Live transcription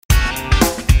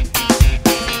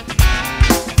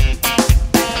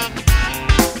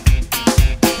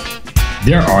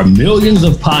There are millions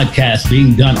of podcasts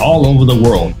being done all over the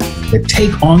world that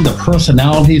take on the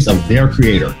personalities of their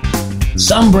creator.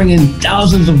 Some bring in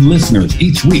thousands of listeners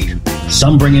each week.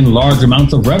 Some bring in large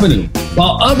amounts of revenue,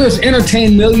 while others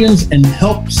entertain millions and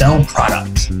help sell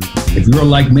products. If you're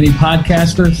like many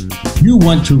podcasters, you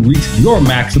want to reach your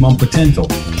maximum potential.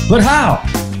 But how?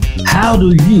 How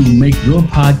do you make your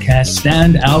podcast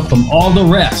stand out from all the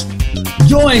rest?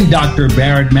 Join Dr.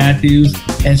 Barrett Matthews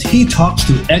as he talks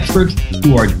to experts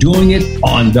who are doing it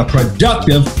on The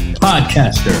Productive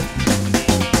Podcaster.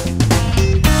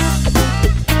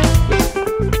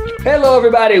 Hello,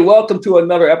 everybody. Welcome to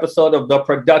another episode of The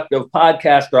Productive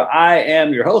Podcaster. I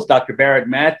am your host, Dr. Barrett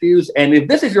Matthews. And if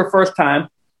this is your first time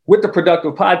with The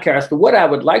Productive Podcaster, what I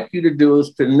would like you to do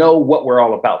is to know what we're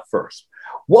all about first.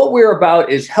 What we're about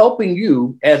is helping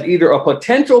you as either a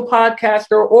potential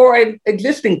podcaster or an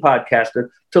existing podcaster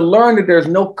to learn that there's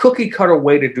no cookie cutter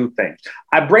way to do things.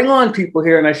 I bring on people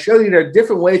here and I show you there are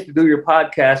different ways to do your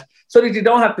podcast so that you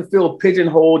don't have to feel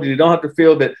pigeonholed and you don't have to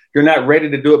feel that you're not ready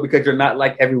to do it because you're not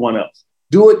like everyone else.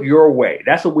 Do it your way.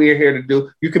 That's what we're here to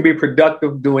do. You can be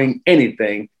productive doing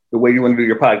anything the way you want to do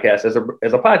your podcast as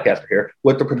a podcaster here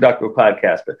with The Productive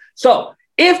Podcaster. So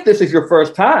if this is your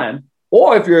first time,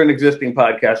 or if you're an existing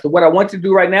podcaster, what I want you to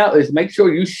do right now is make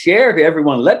sure you share to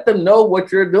everyone. Let them know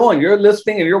what you're doing. You're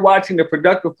listening and you're watching The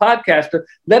Productive Podcaster.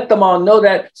 Let them all know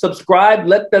that. Subscribe.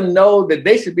 Let them know that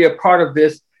they should be a part of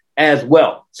this as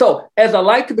well. So as I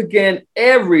like to begin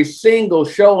every single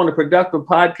show on The Productive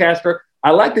Podcaster,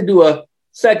 I like to do a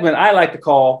segment I like to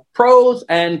call Pros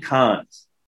and Cons.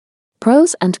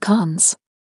 Pros and Cons.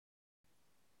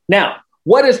 Now,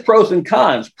 what is pros and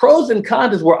cons? Pros and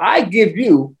cons is where I give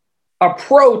you a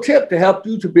pro tip to help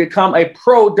you to become a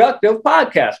productive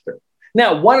podcaster.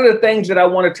 Now, one of the things that I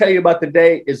want to tell you about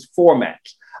today is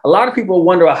formats. A lot of people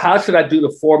wonder, how should I do the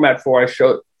format for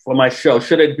my show?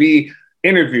 Should it be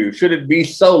interview? Should it be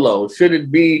solo? Should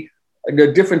it be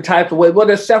the different types of ways? Well,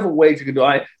 there's several ways you can do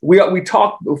it. We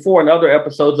talked before in other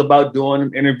episodes about doing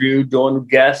an interview, doing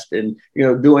guest, and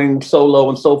doing solo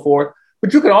and so forth.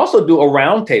 But you can also do a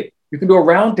roundtable. You can do a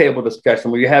roundtable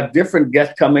discussion where you have different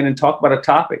guests come in and talk about a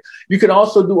topic. You can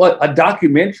also do a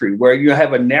documentary where you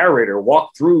have a narrator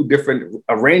walk through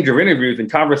a range of interviews and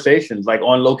conversations, like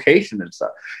on location and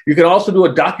stuff. You can also do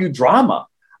a docudrama.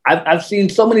 I've seen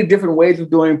so many different ways of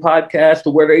doing podcasts to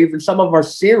where some of them are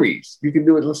series. You can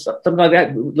do it something like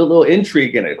that, with a little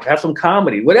intrigue in it, have some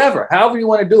comedy, whatever, however you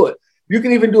want to do it. You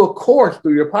can even do a course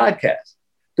through your podcast.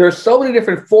 There are so many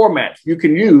different formats you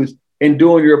can use in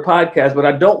doing your podcast, but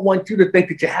I don't want you to think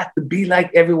that you have to be like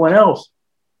everyone else.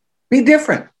 Be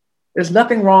different. There's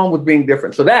nothing wrong with being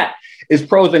different. So that is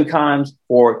pros and cons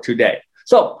for today.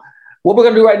 So what we're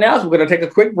going to do right now is we're going to take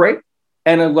a quick break,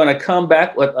 and I'm going to come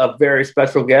back with a very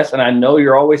special guest. And I know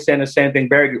you're always saying the same thing,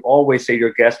 Barry. You always say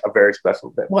your guests are very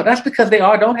special. Well, that's because they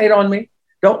are. Don't hate on me.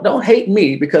 Don't hate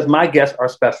me because my guests are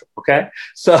special, okay?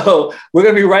 So we're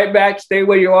going to be right back. Stay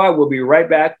where you are. We'll be right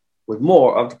back with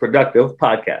more of The Productive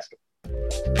Podcaster.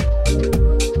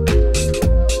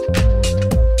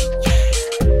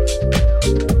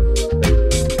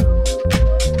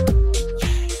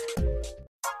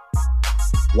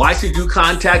 Why should you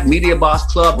contact Media Boss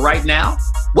Club right now?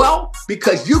 Well,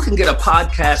 because you can get a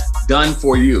podcast done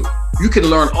for you. You can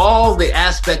learn all the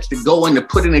aspects that go into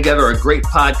putting together a great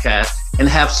podcast and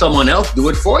have someone else do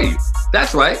it for you.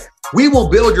 That's right. We will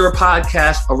build your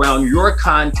podcast around your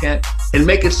content and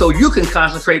make it so you can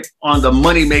concentrate on the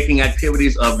money-making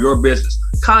activities of your business.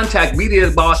 Contact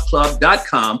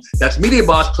MediaBossClub.com. That's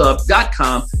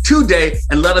MediaBossClub.com today,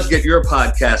 and let us get your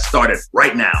podcast started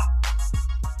right now.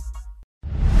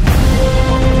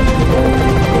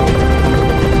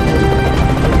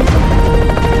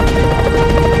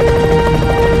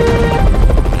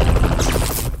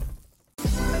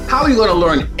 How are you going to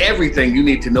learn everything you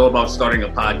need to know about starting a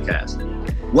podcast?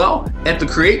 Well, at the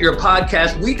Create Your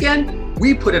Podcast Weekend,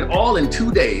 we put it all in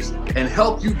 2 days and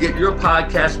help you get your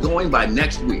podcast going by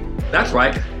next week. That's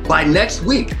right, by next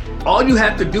week. All you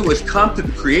have to do is come to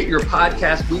the Create Your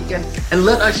Podcast Weekend and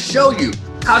let us show you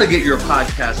how to get your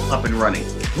podcast up and running.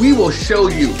 We will show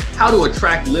you how to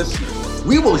attract listeners.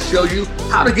 We will show you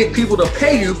how to get people to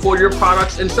pay you for your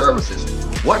products and services.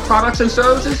 What products and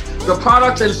services? The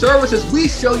products and services we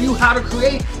show you how to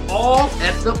create, all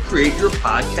at the Create Your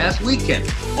Podcast Weekend.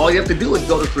 All you have to do is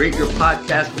go to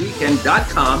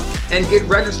createyourpodcastweekend.com and get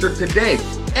registered today.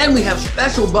 And we have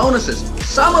special bonuses.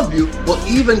 Some of you will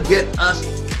even get us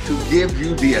to give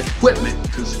you the equipment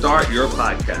to start your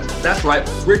podcast. That's right.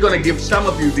 We're going to give some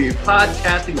of you the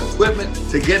podcasting equipment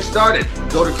to get started.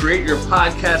 Go to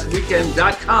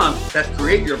createyourpodcastweekend.com. That's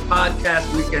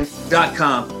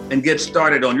createyourpodcastweekend.com. and get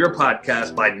started on your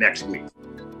podcast by next week.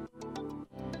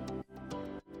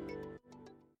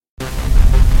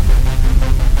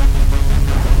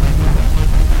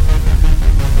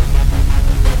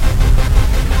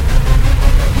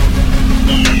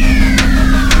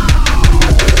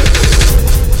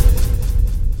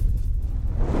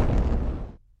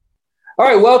 All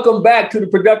right, welcome back to the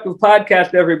Productive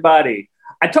Podcast, everybody.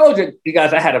 I told you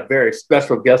guys I had a very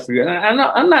special guest for you, and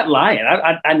I'm not lying.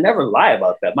 I never lie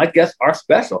about that. My guests are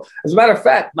special. As a matter of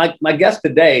fact, my guest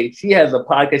today, she has a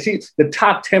podcast. She's the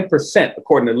top 10%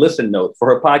 according to Listen Notes for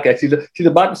her podcast. She's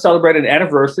about to celebrate an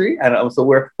anniversary, and so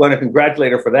we're going to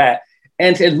congratulate her for that.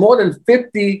 And she has more than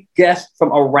 50 guests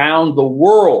from around the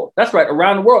world. That's right,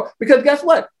 around the world. Because guess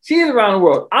what? She is around the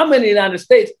world. I'm in the United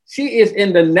States. She is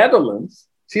in the Netherlands.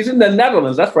 She's in the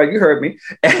Netherlands. That's right. You heard me.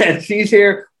 And she's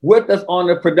here with us on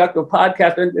the Productive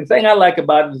Podcast. And the thing I like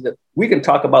about it is that we can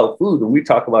talk about food when we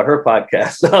talk about her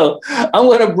podcast. So I'm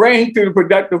going to bring to the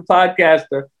Productive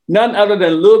Podcaster none other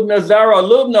than Lubna Zara.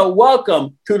 Lubna,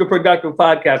 welcome to the Productive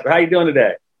Podcaster. How you doing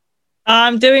today?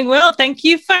 I'm doing well. Thank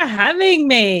you for having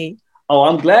me. Oh,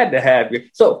 I'm glad to have you.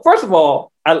 So first of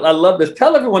all, I love this.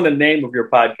 Tell everyone the name of your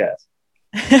podcast.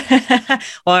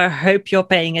 Well, I hope you're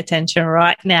paying attention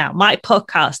right now. My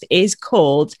podcast is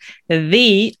called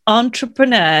The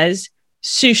Entrepreneurs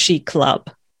Sushi Club.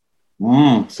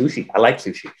 Sushi. I like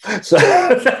sushi. So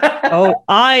oh,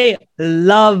 I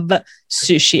love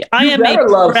sushi. I am a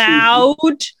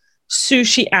proud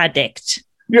sushi addict.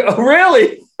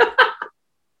 Really?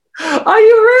 Are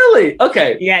you really?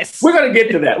 Okay. Yes. We're going to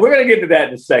get to that. We're going to get to that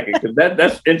in a second because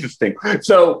that's interesting.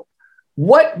 So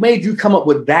what made you come up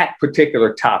with that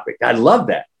particular topic? I love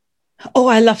that. Oh,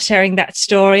 I love sharing that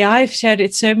story. I've shared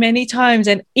it so many times,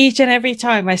 and each and every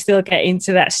time I still get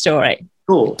into that story.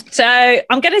 Cool. So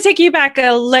I'm going to take you back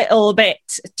a little bit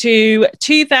to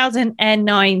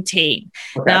 2019.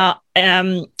 Okay. Now,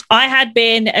 I had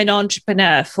been an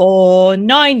entrepreneur for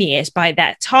 9 years by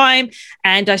that time,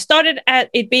 and I started at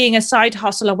it being a side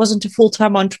hustle. I wasn't a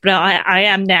full-time entrepreneur. I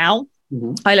am now.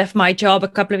 Mm-hmm. I left my job a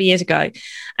couple of years ago.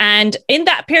 And in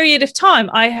that period of time,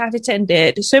 I have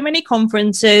attended so many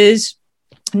conferences,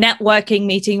 networking,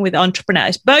 meeting with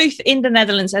entrepreneurs, both in the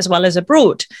Netherlands as well as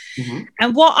abroad. Mm-hmm.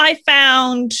 And what I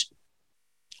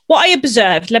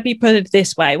observed, let me put it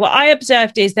this way, what I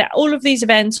observed is that all of these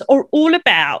events are all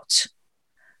about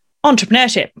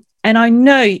entrepreneurship. And I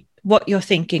know what you're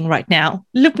thinking right now.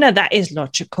 Lubna, that is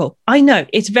logical. I know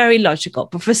it's very logical.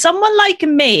 But for someone like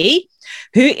me,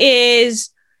 who is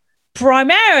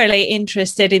primarily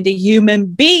interested in the human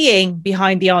being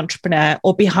behind the entrepreneur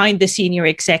or behind the senior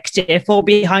executive or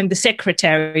behind the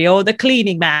secretary or the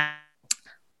cleaning man,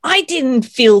 I didn't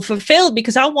feel fulfilled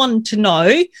because I want to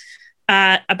know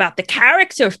about the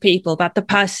character of people, about the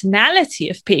personality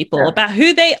of people, about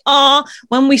who they are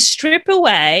when we strip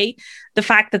away the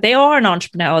fact that they are an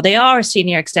entrepreneur, or they are a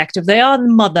senior executive, they are a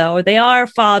mother, or they are a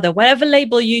father, whatever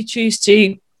label you choose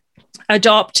to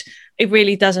adopt. It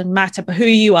really doesn't matter who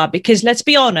you are, because let's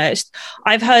be honest,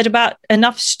 I've heard about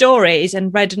enough stories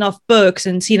and read enough books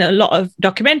and seen a lot of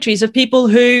documentaries of people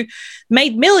who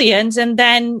made millions and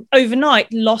then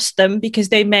overnight lost them because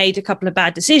they made a couple of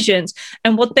bad decisions.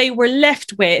 And what they were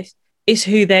left with is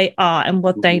who they are and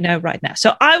what they know right now.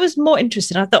 So I was more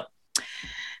interested. I thought,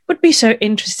 would be so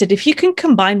interested if you can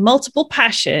combine multiple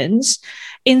passions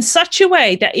in such a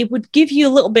way that it would give you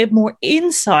a little bit more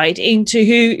insight into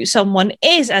who someone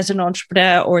is as an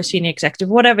entrepreneur or a senior executive,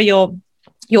 whatever your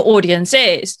audience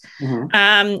is.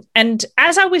 Mm-hmm. And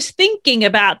as I was thinking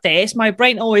about this, my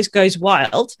brain always goes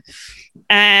wild.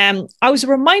 I was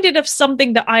reminded of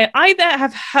something that I either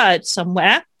have heard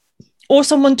somewhere or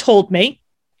someone told me.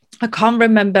 I can't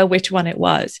remember which one it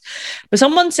was, but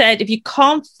someone said, if you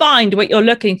can't find what you're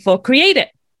looking for, create it.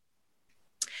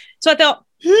 So I thought,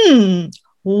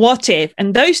 what if?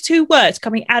 And those two words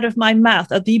coming out of my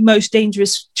mouth are the most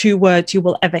dangerous two words you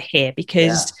will ever hear,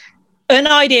 because an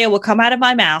idea will come out of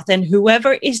my mouth and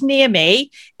whoever is near me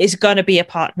is going to be a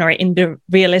partner in the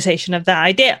realization of that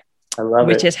idea. I love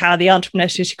which is how the Entrepreneur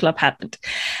Sushi Club happened.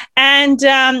 And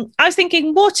I was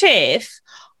thinking, what if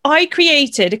I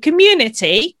created a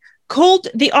community called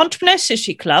the Entrepreneur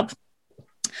Sushi Club,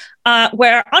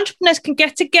 where entrepreneurs can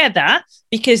get together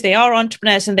because they are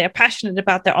entrepreneurs and they're passionate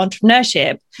about their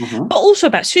entrepreneurship, but also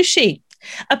about sushi.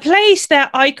 A place that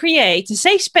I create, a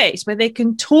safe space where they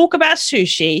can talk about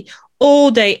sushi all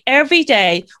day, every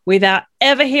day, without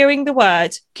ever hearing the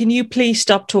words, can you please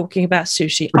stop talking about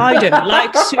sushi? I don't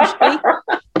like sushi.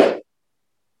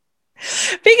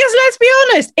 Because let's be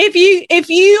honest, if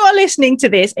you are listening to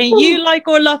this and you like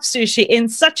or love sushi in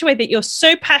such a way that you're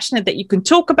so passionate that you can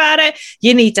talk about it,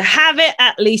 you need to have it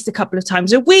at least a couple of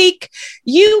times a week.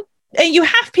 You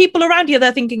have people around you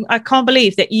that are thinking, I can't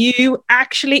believe that you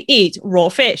actually eat raw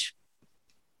fish.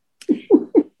 You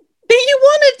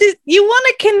want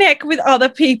to connect with other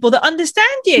people that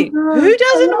understand you. Who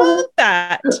doesn't want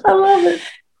that?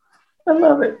 I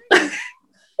love it.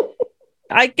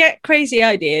 I get crazy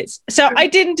ideas. So I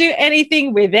didn't do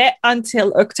anything with it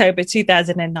until October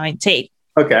 2019.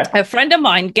 Okay. A friend of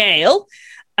mine, Gail,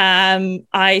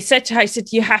 I said to her,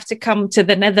 you have to come to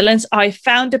the Netherlands. I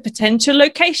found a potential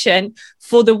location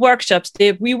for the workshops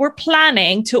that we were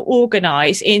planning to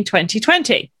organize in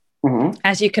 2020. Mm-hmm.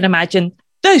 As you can imagine,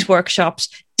 those workshops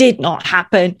did not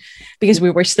happen because we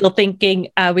were still thinking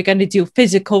we're going to do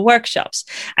physical workshops.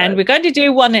 And we're going to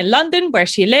do one in London where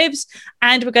she lives,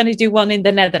 and we're going to do one in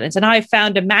the Netherlands. And I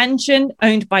found a mansion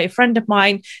owned by a friend of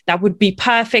mine that would be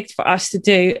perfect for us to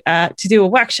do a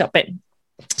workshop in.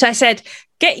 So I said,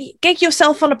 get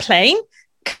yourself on a plane,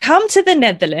 come to the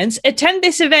Netherlands, attend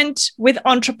this event with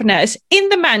entrepreneurs in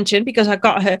the mansion, because I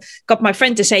got my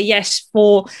friend to say yes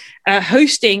for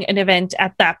hosting an event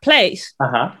at that place.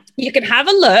 Uh-huh. You can have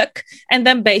a look, and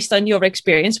then based on your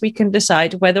experience, we can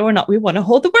decide whether or not we want to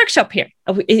hold the workshop here.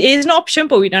 It is an option,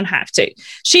 but we don't have to.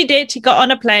 She did. She got on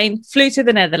a plane, flew to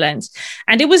the Netherlands,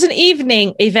 and it was an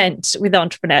evening event with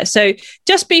entrepreneurs. So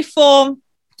just before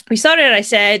we started, I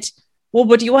said, well,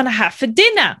 what do you want to have for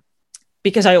dinner?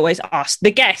 Because I always ask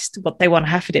the guest what they want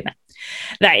to have for dinner.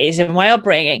 That is in my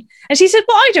upbringing. And she said,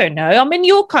 well, I don't know. I'm in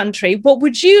your country. What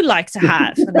would you like to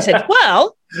have? And I said,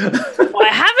 well, I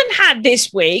haven't had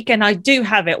this week, and I do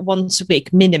have it once a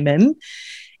week minimum,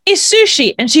 is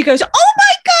sushi. And she goes, oh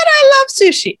my God, I love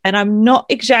sushi. And I'm not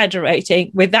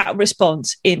exaggerating with that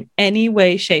response in any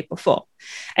way, shape or form.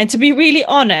 And to be really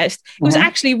honest, it was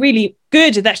actually really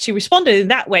good that she responded in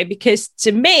that way, because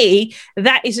to me,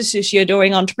 that is a sushi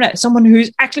adoring entrepreneur, someone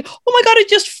who's actually, oh my God, I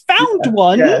just found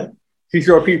one. Yeah. She's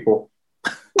your people.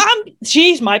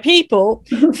 She's my people.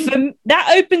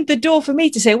 That opened the door for me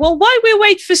to say, well, while we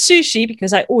wait for sushi,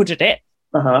 because I ordered it,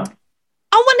 I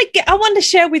want to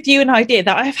share with you an idea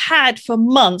that I've had for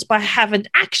months, but I haven't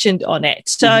actioned on it.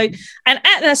 So, and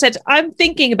I said, I'm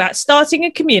thinking about starting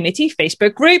a community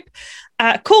Facebook group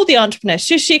called the Entrepreneur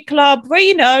Sushi Club,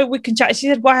 where, we can chat. She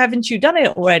said, why haven't you done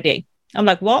it already? I'm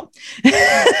like, what?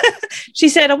 She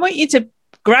said, I want you to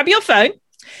grab your phone.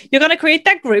 You're going to create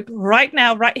that group right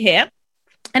now, right here.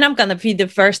 And I'm going to be the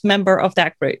first member of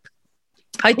that group.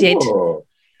 I did. Cool.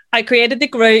 I created the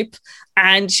group,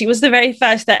 and she was the very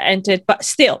first that entered, but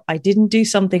still I didn't do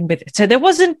something with it. So there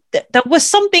was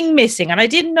something missing, and I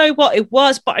didn't know what it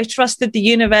was, but I trusted the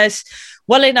universe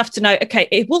well enough to know, okay,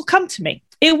 it will come to me.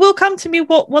 It will come to me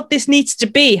what this needs to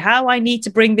be, how I need to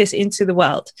bring this into the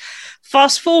world.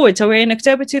 Fast forward, so we're in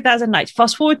October 2009.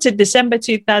 Fast forward to December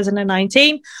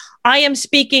 2019. I am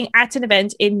speaking at an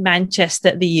event in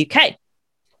Manchester, the UK.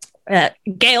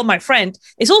 Gail, my friend,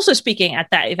 is also speaking at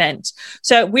that event.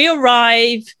 So we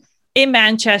arrive in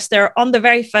Manchester on the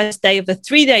very first day of the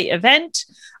 3-day event.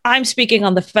 I'm speaking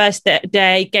on the first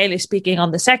day. Gail is speaking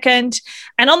on the second.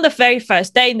 And on the very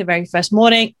first day, in the very first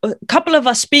morning, a couple of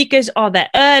us speakers are there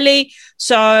early.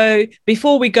 So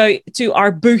before we go to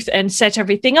our booth and set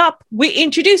everything up, we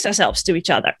introduce ourselves to each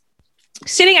other.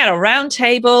 Sitting at a round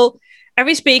table,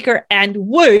 every speaker, and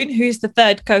Woon, who's the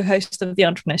third co-host of the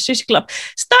Entrepreneur Sushi Club,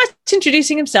 starts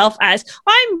introducing himself as,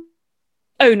 I'm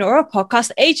owner of a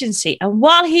podcast agency. And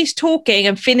while he's talking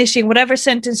and finishing whatever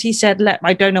sentence he said,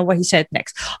 I don't know what he said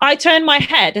next, I turn my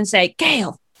head and say,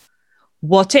 Gail,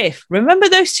 what if? Remember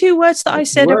those 2 words that I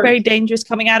said are very dangerous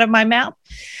coming out of my mouth?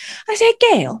 I said,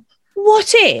 Gail,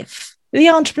 what if the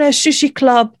Entrepreneur Sushi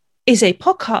Club is a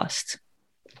podcast?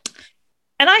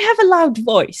 And I have a loud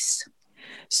voice.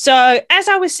 So as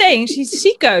I was saying,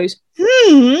 she goes,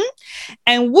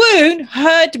 and Woon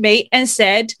heard me and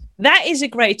said, that is a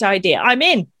great idea. I'm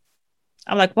in.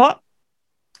 I'm like, what?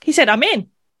 He said, I'm in.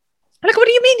 I'm like, what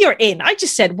do you mean you're in? I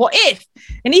just said, what if?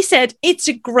 And he said, it's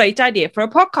a great idea for a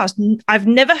podcast. I've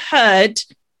never heard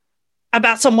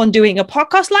about someone doing a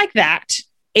podcast like that.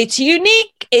 It's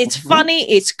unique. It's funny.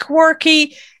 It's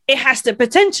quirky. It has the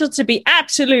potential to be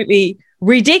absolutely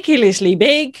ridiculously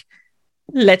big.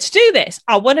 Let's do this.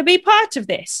 I want to be part of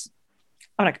this.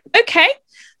 I'm like, okay,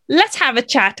 let's have a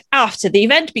chat after the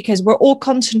event, because we're all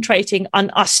concentrating on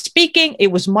us speaking. It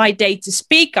was my day to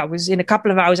speak. I was in a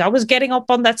couple of hours. I was getting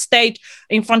up on that stage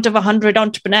in front of 100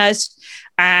 entrepreneurs.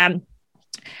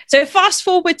 So fast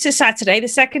forward to Saturday, the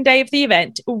second day of the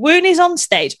event. Woon is on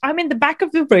stage. I'm in the back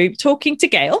of the room talking to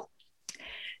Gail.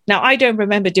 Now, I don't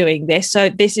remember doing this. So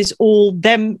this is all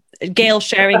them, Gail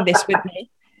sharing this with me.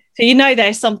 So you know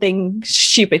there's something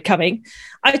stupid coming.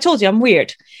 I told you I'm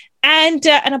weird. And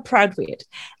I'm proud weird.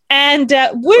 And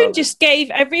Woon just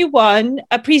gave everyone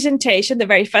a presentation, the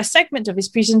very first segment of his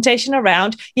presentation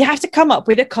around, you have to come up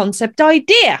with a concept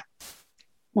idea.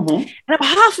 Mm-hmm. And I'm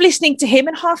half listening to him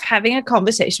and half having a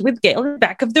conversation with Gail in the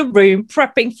back of the room,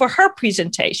 prepping for her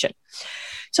presentation.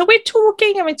 So we're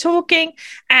talking.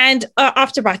 And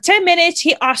after about 10 minutes,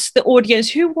 he asked the audience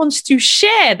who wants to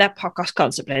share that podcast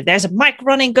concept. There's a mic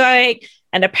running going.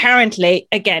 And apparently,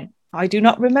 again, I do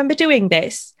not remember doing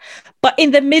this, but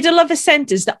in the middle of a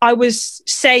sentence that I was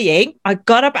saying, I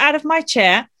got up out of my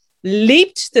chair,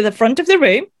 leaped to the front of the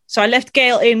room. So I left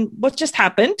Gail in what just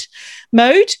happened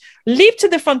mode, leaped to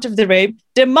the front of the room,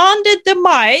 demanded the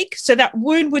mic so that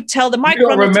Woon would tell the mic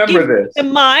runner to give the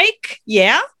mic.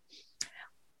 Yeah.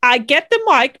 I get the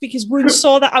mic because Woon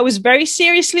saw that I was very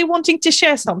seriously wanting to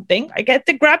share something. I get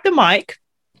to grab the mic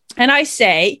and I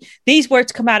say, these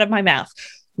words come out of my mouth.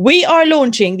 We are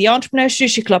launching the Entrepreneur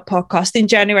Sushi Club podcast in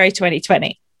January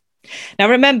 2020. Now,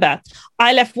 remember,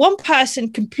 I left one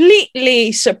person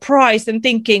completely surprised and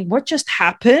thinking, what just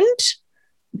happened?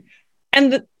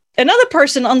 And another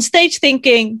person on stage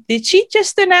thinking, did she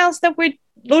just announce that we're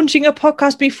launching a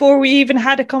podcast before we even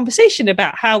had a conversation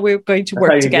about how we're going to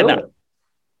work together?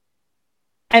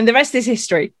 And the rest is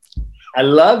history. I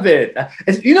love it.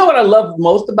 You know what I love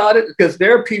most about it? Because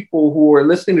there are people who are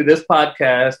listening to this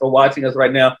podcast or watching us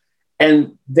right now,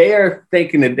 and they're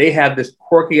thinking that they have this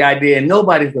quirky idea and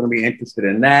nobody's going to be interested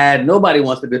in that. Nobody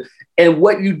wants to do. And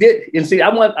what you did, and see,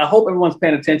 I hope everyone's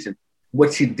paying attention.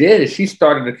 What she did is she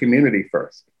started a community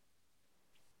first.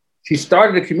 She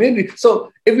started a community.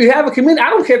 So if you have a community,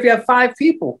 I don't care if you have 5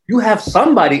 people, you have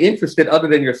somebody interested other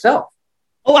than yourself.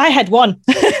 Oh, I had one.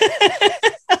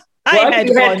 I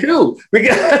had 2.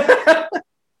 Because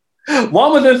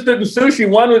one was interested in sushi,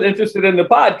 one was interested in the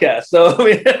podcast. So,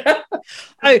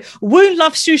 Woon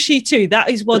loves sushi too. That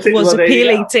is what was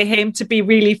appealing to him, to be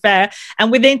really fair.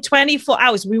 And within 24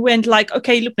 hours, we went like,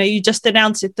 okay, look, now you just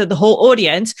announced it to the whole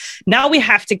audience. Now we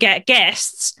have to get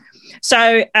guests.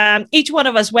 So each one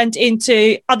of us went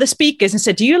into other speakers and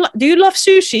said, do you love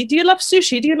sushi? Do you love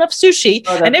sushi? Do you love sushi?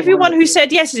 Oh, and everyone who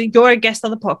said, yes, you're a guest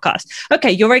on the podcast.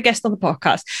 Okay, you're a guest on the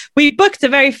podcast. We booked the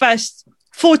very first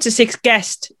 4 to 6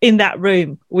 guests in that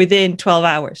room within 12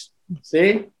 hours.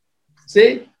 See,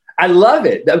 I love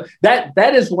it.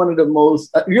 That is one of the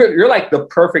most, you're like the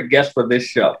perfect guest for this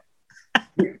show.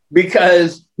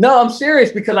 Because, no, I'm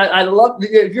serious, because I love,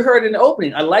 you heard in the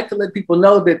opening, I like to let people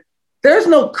know that there's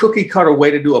no cookie cutter way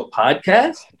to do a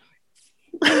podcast.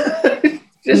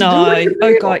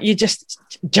 Oh God, you just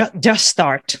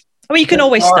start. I mean, you can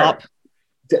always stop.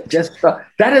 Just start.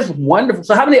 That is wonderful.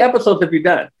 So how many episodes have you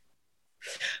done?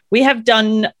 We have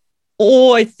done,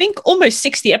 I think almost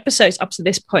 60 episodes up to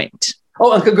this point.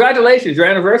 Oh, and congratulations, your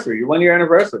anniversary, your 1-year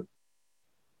anniversary.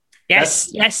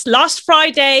 Yes. Last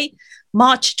Friday,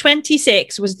 March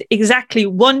 26 was exactly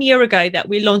 1 year ago that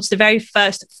we launched the very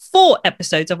first 4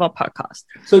 episodes of our podcast.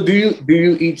 So do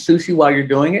you eat sushi while you're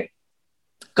doing it?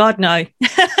 God, no.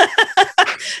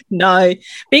 No,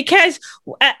 because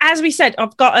as we said,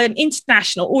 I've got an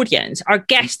international audience. Our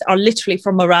guests are literally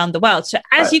from around the world. So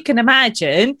as you can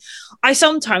imagine, I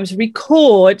sometimes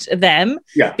record them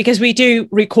because we do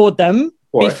record them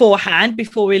beforehand,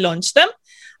 before we launch them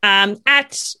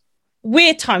at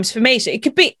weird times for me. So it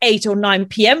could be 8 or 9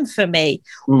 p.m. for me,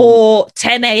 or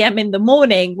 10 a.m. in the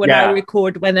morning when I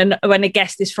record when a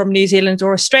guest is from New Zealand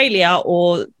or Australia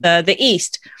or the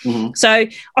East. Mm-hmm. So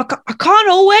I can't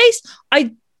always.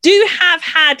 I do have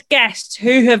had guests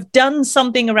who have done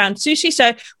something around sushi.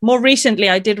 So more recently,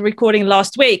 I did a recording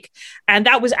last week, and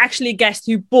that was actually a guest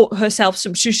who bought herself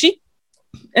some sushi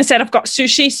and said, I've got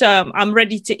sushi, so I'm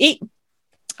ready to eat.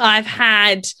 I've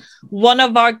had one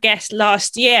of our guests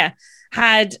last year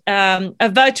had a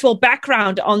virtual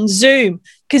background on Zoom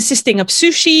consisting of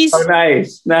sushis. Oh,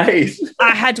 nice.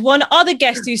 I had one other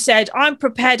guest who said, I'm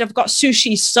prepared, I've got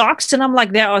sushi socks. And I'm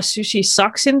like, there are sushi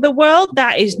socks in the world?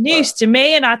 That is news to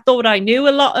me. And I thought I knew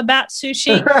a lot about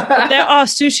sushi. But there are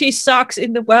sushi socks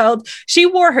in the world. She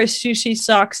wore her sushi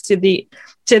socks to the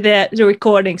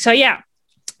recording. So yeah,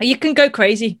 you can go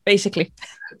crazy, basically.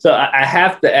 So I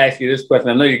have to ask you this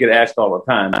question. I know you get asked all the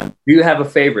time. Do you have a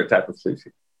favorite type of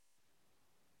sushi?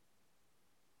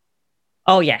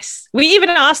 Oh, yes. We even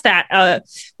asked that.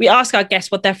 We ask our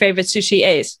guests what their favorite sushi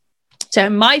is.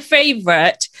 So my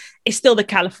favorite is still the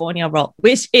California roll,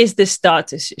 which is the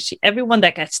starter sushi. Everyone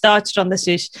that gets started on the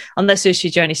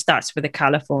sushi journey starts with the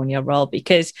California roll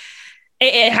because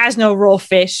it has no raw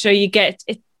fish. So you get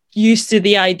it. used to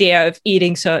the idea of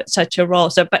eating such a roll.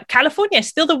 But California is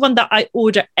still the one that I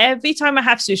order every time I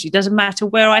have sushi. Doesn't matter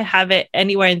where I have it,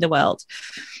 anywhere in the world.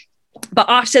 But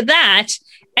after that,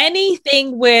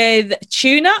 anything with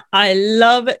tuna, I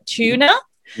love tuna.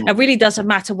 It really doesn't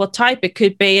matter what type. It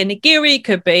could be a nigiri, it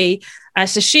could be a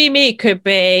sashimi, it could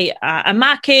be a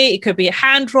maki, it could be a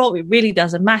hand roll. It really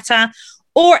doesn't matter.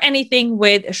 Or anything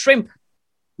with shrimp.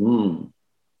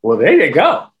 Well, there you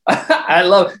go. I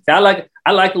like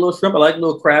a little shrimp. I like a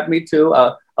little crab meat too.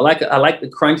 I like the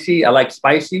crunchy. I like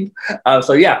spicy.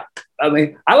 So yeah, I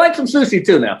mean, I like some sushi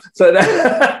too now. So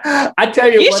that, I tell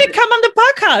you, you should come on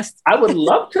the podcast. I would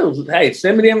love to. Hey,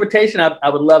 send me the invitation. I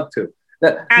would love to.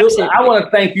 Absolutely. I want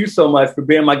to thank you so much for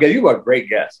being my guest. You were a great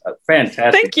guest.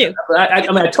 Fantastic. Thank you. I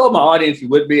mean, I told my audience you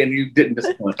would be, and you didn't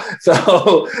disappoint.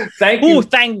 So thank you. Oh,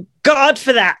 thank God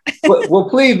for that. well,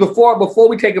 please, before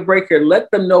we take a break here,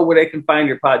 let them know where they can find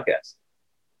your podcast.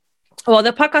 Well,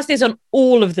 the podcast is on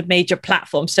all of the major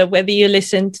platforms. So whether you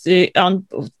listen to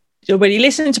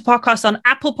podcasts on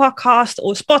Apple Podcast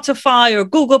or Spotify or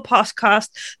Google Podcast,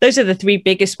 those are the three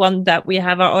biggest ones that we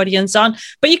have our audience on.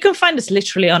 But you can find us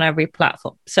literally on every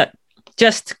platform. So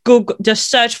just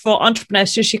search for Entrepreneur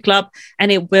Sushi Club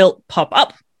and it will pop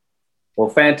up. Well,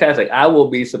 fantastic. I will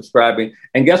be subscribing.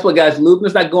 And guess what, guys?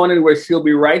 Lubna's not going anywhere. She'll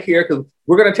be right here because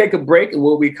we're going to take a break and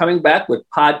we'll be coming back with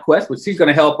PodQuest, which she's going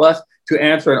to help us to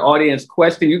answer an audience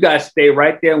question. You guys stay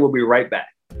right there and we'll be right back.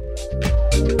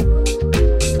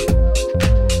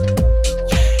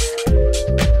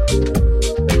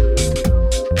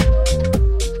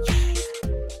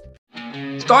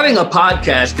 Starting a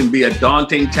podcast can be a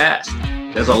daunting task.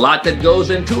 There's a lot that goes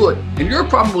into it, and you're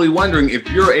probably wondering if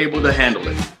you're able to handle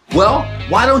it. Well,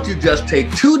 why don't you just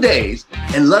take 2 days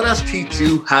and let us teach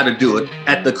you how to do it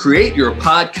at the Create Your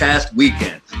Podcast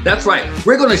Weekend. That's right.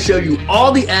 We're going to show you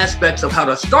all the aspects of how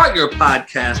to start your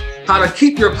podcast, how to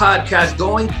keep your podcast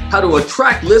going, how to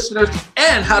attract listeners,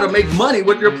 and how to make money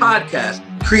with your podcast.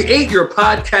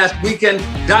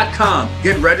 CreateYourPodcastWeekend.com.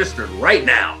 Get registered right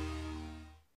now.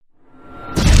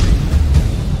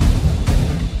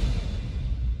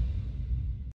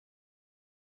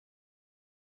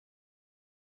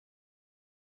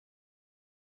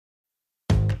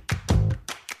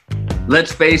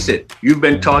 Let's face it, you've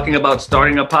been talking about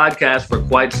starting a podcast for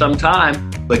quite some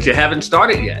time, but you haven't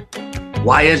started yet.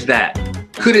 Why is that?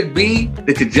 Could it be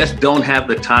that you just don't have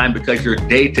the time because your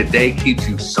day-to-day keeps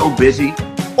you so busy?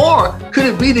 Or could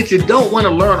it be that you don't want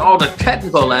to learn all the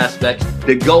technical aspects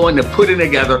that go into putting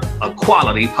together a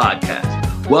quality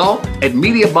podcast? Well, at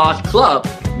Media Boss Club,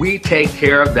 we take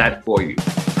care of that for you.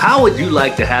 How would you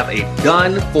like to have a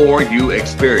done-for-you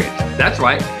experience? That's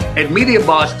right. At Media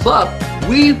Boss Club,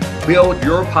 we build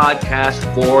your podcast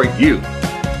for you.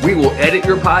 We will edit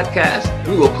your podcast.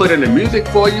 We will put in the music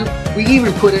for you. We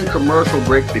even put in commercial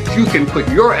breaks that you can put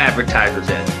your advertisers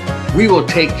in. We will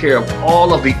take care of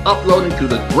all of the uploading to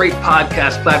the great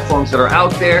podcast platforms that are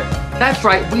out there. That's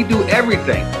right. We do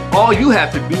everything. All you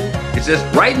have to do is just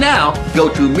right now go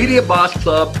to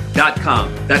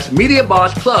MediaBossClub.com. That's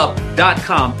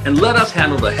MediaBossClub.com and let us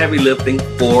handle the heavy lifting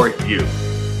for you.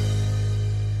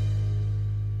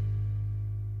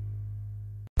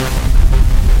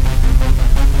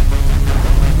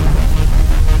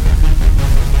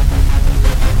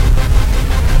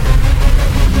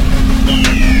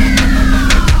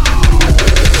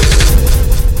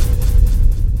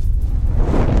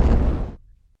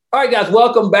 All right, guys,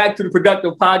 welcome back to the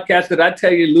Productive Podcast. That I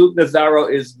tell you, Lubna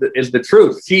Zaro is the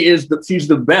truth. She's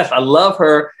the best. I love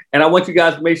her, and I want you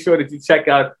guys to make sure that you check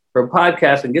out her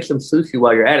podcast and get some sushi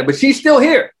while you're at it. But she's still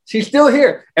here. She's still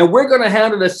here, and we're going to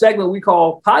handle the segment we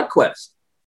call PodQuest.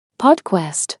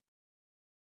 PodQuest.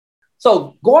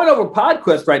 So going over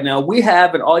PodQuest right now, we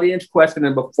have an audience question,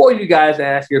 and before you guys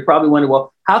ask, you're probably wondering,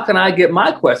 well, how can I get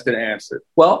my question answered?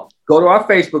 Well, go to our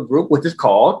Facebook group, which is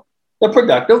called The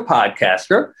Productive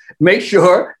Podcaster. Make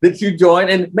sure that you join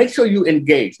and make sure you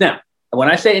engage. Now, when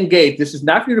I say engage, this is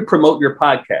not for you to promote your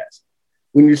podcast.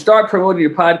 When you start promoting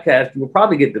your podcast, you will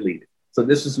probably get deleted. So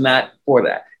this is not for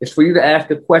that. It's for you to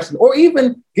ask a question or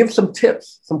even give some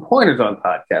tips, some pointers on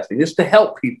podcasting, just to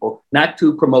help people, not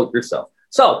to promote yourself.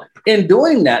 So in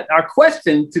doing that, our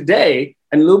question today,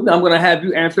 and Lubna, I'm going to have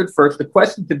you answer it first. The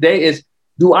question today is,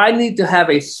 do I need to have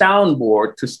a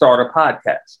soundboard to start a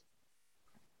podcast?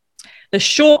 The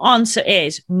short answer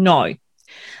is no.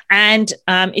 And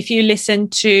if you listen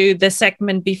to the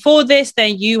segment before this,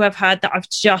 then you have heard that I've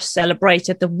just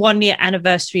celebrated the 1-year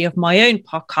anniversary of my own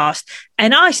podcast,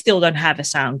 and I still don't have a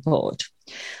soundboard.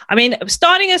 I mean,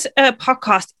 starting a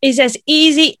podcast is as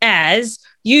easy as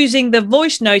using the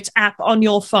voice notes app on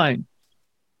your phone.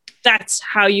 That's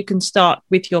how you can start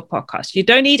with your podcast. You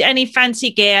don't need any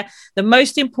fancy gear. The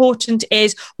most important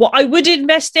is what I would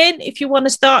invest in if you want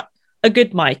to start a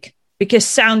good mic, because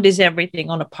sound is everything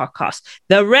on a podcast.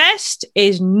 The rest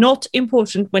is not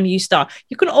important when you start.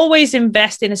 You can always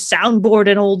invest in a soundboard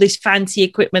and all this fancy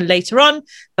equipment later on.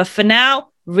 But for now,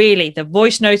 really, the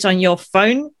voice notes on your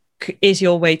phone is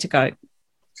your way to go.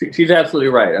 She's absolutely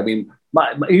right. I mean,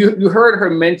 you heard her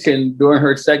mention during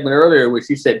her segment earlier where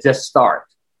she said, just start.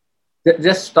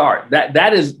 Just start.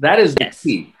 That is the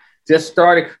key. Just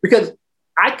starting, because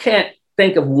I can't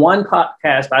think of one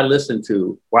podcast I listened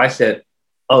to where I said,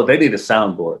 oh, they need a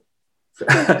soundboard.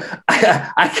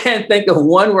 I can't think of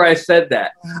one where I said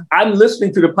that. I'm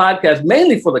listening to the podcast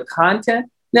mainly for the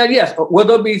content. Now, yes, will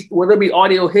there be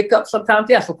audio hiccups sometimes?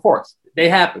 Yes, of course, they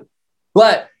happen.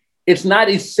 But it's not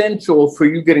essential for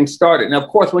you getting started. Now, of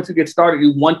course, once you get started,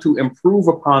 you want to improve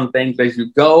upon things as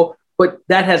you go. But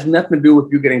that has nothing to do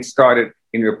with you getting started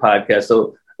in your podcast.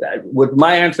 So with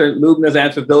my answer, Lubna's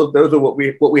answer, those are what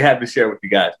we have to share with you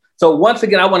guys. So once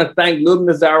again, I want to thank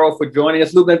Lubna Zaro for joining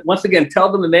us. Lubna, once again,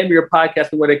 tell them the name of your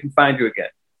podcast and where they can find you again.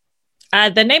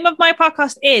 The name of my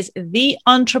podcast is The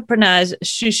Entrepreneurs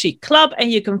Sushi Club,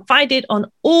 and you can find it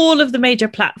on all of the major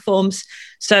platforms.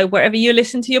 So wherever you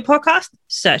listen to your podcast,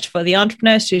 search for The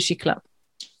Entrepreneurs Sushi Club.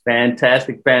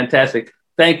 Fantastic.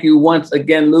 Thank you once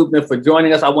again, Lubna, for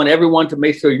joining us. I want everyone to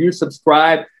make sure you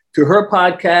subscribe to her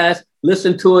podcast,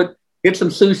 listen to it, get some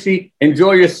sushi,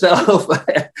 enjoy yourself.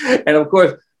 And of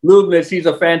course, Lubna, she's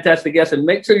a fantastic guest. And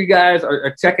make sure you guys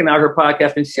are checking out her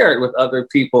podcast and share it with other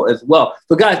people as well.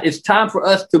 So guys, it's time for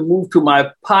us to move to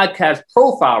my podcast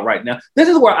profile right now. This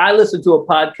is where I listen to a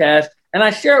podcast and I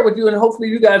share it with you, and hopefully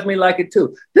you guys may like it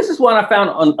too. This is one I found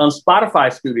on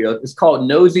Spotify Studios. It's called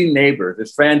Nosy Neighbors.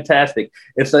 It's fantastic.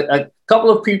 It's a couple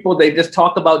of people. They just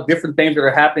talk about different things that are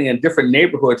happening in different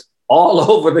neighborhoods all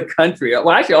over the country.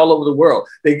 Well, actually all over the world.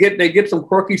 They get some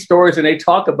quirky stories and they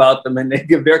talk about them and they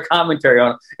give their commentary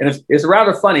on it. And it's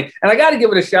rather funny. And I got to give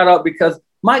it a shout out because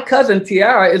my cousin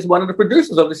Tiara is one of the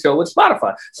producers of the show with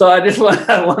Spotify. So I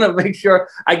want to make sure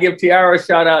I give Tiara a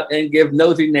shout out and give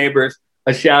Nosy Neighbors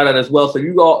a shout out as well. So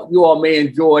you all may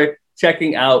enjoy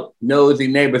checking out Nosy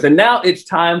Neighbors. And now it's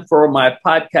time for my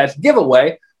podcast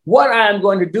giveaway. What I'm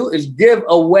going to do is give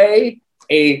away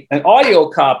an audio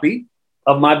copy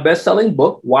of my best-selling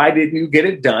book, Why Didn't You Get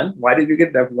It Done? Why Did You Get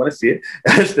It Done? If you want to see it,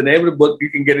 that's the name of the book.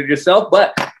 You can get it yourself.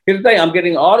 But here's the thing. I'm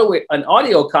getting an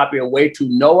audio copy away to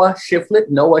Noah Shiflett.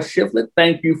 Noah Shiflett,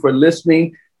 thank you for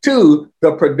listening to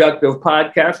the Productive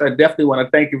Podcast. I definitely want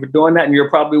to thank you for doing that. And you're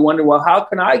probably wondering, well, how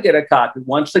can I get a copy?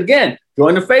 Once again,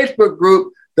 join the Facebook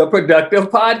group, The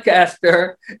Productive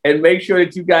Podcaster, and make sure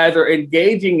that you guys are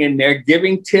engaging in there,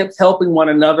 giving tips, helping one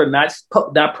another, not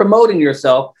promoting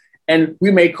yourself. And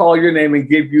we may call your name and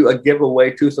give you a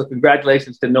giveaway too. So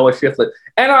congratulations to Noah Shiflett.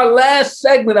 And our last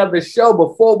segment of the show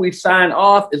before we sign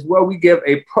off is where we give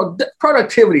a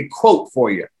productivity quote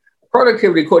for you.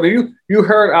 Productivity quote. And you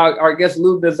heard our guest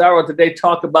Lubna Zaro today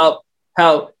talk about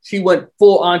how she went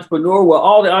full entrepreneur. Well,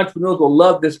 all the entrepreneurs will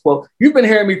love this quote. You've been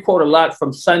hearing me quote a lot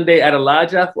from Sunday at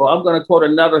Elijah. Well, I'm going to quote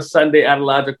another Sunday at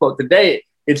Elijah quote today.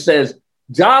 It says,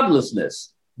 joblessness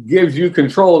gives you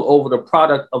control over the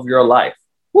product of your life.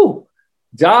 Woo.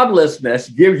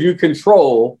 Joblessness gives you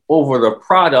control over the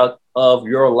product of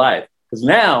your life, because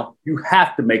now you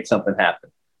have to make something happen.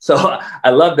 So I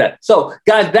love that. So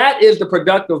guys, that is the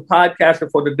Productive Podcaster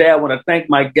for today. I want to thank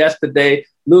my guest today,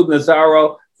 Lubna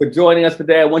Zaro, for joining us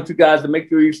today. I want you guys to make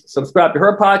sure you subscribe to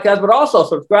her podcast, but also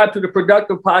subscribe to the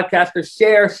Productive Podcaster.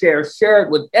 Share it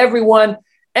with everyone.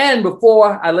 And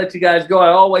before I let you guys go, I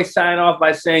always sign off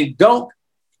by saying, don't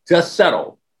just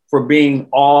settle for being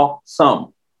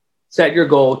awesome. Set your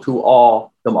goal to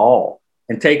all them all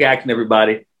and take action,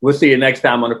 everybody. We'll see you next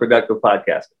time on the Productive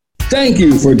Podcaster. Thank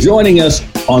you for joining us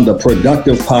on the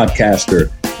Productive Podcaster.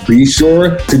 Be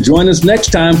sure to join us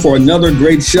next time for another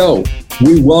great show.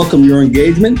 We welcome your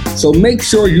engagement, so make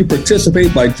sure you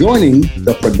participate by joining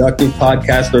the Productive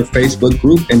Podcaster Facebook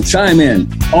group and chime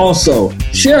in. Also,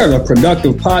 share the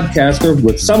Productive Podcaster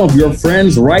with some of your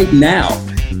friends right now.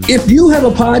 If you have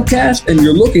a podcast and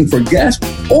you're looking for guests,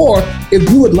 or if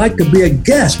you would like to be a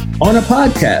guest on a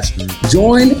podcast,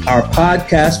 join our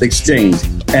podcast exchange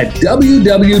at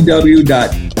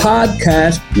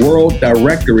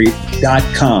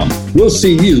www.podcastworlddirectory.com. We'll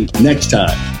see you next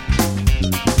time.